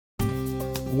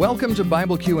Welcome to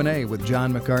Bible Q&A with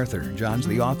John MacArthur. John's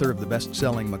the author of the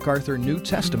best-selling MacArthur New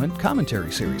Testament Commentary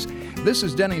Series. This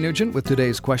is Denny Nugent with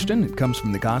today's question. It comes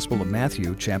from the Gospel of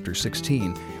Matthew, chapter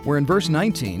 16, where in verse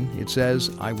 19 it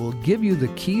says, "I will give you the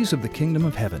keys of the kingdom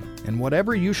of heaven, and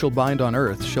whatever you shall bind on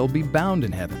earth shall be bound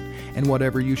in heaven, and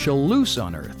whatever you shall loose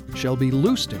on earth shall be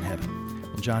loosed in heaven."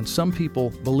 Well, John, some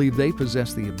people believe they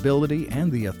possess the ability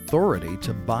and the authority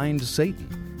to bind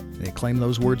Satan. They claim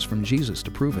those words from Jesus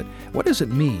to prove it. What does it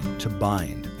mean to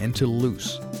bind and to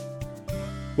loose?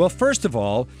 Well, first of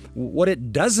all, what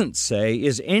it doesn't say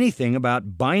is anything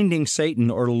about binding Satan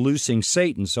or loosing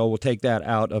Satan, so we'll take that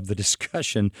out of the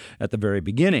discussion at the very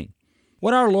beginning.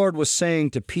 What our Lord was saying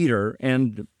to Peter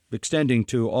and extending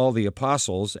to all the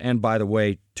apostles, and by the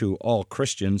way, to all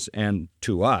Christians and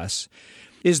to us,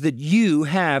 is that you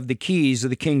have the keys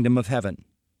of the kingdom of heaven.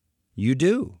 You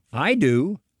do. I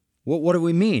do. What do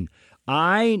we mean?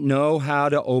 I know how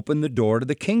to open the door to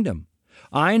the kingdom.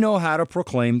 I know how to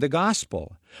proclaim the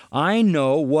gospel. I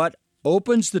know what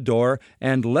opens the door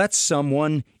and lets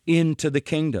someone into the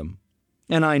kingdom.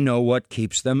 And I know what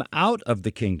keeps them out of the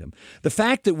kingdom. The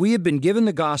fact that we have been given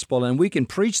the gospel and we can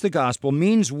preach the gospel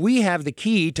means we have the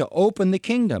key to open the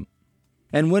kingdom.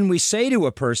 And when we say to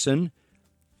a person,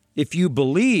 if you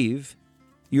believe,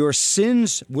 your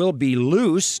sins will be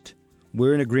loosed,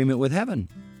 we're in agreement with heaven.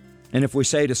 And if we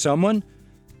say to someone,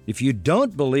 if you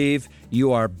don't believe,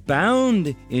 you are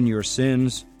bound in your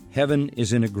sins, heaven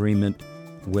is in agreement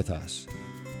with us.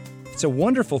 It's a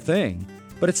wonderful thing,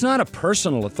 but it's not a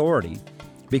personal authority.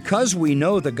 Because we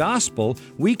know the gospel,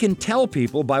 we can tell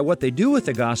people by what they do with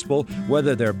the gospel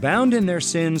whether they're bound in their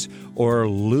sins or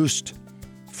loosed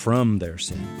from their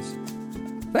sins.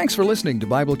 Thanks for listening to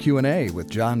Bible Q&A with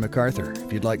John MacArthur.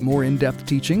 If you'd like more in-depth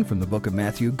teaching from the book of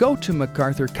Matthew, go to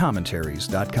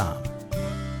MacArthurCommentaries.com.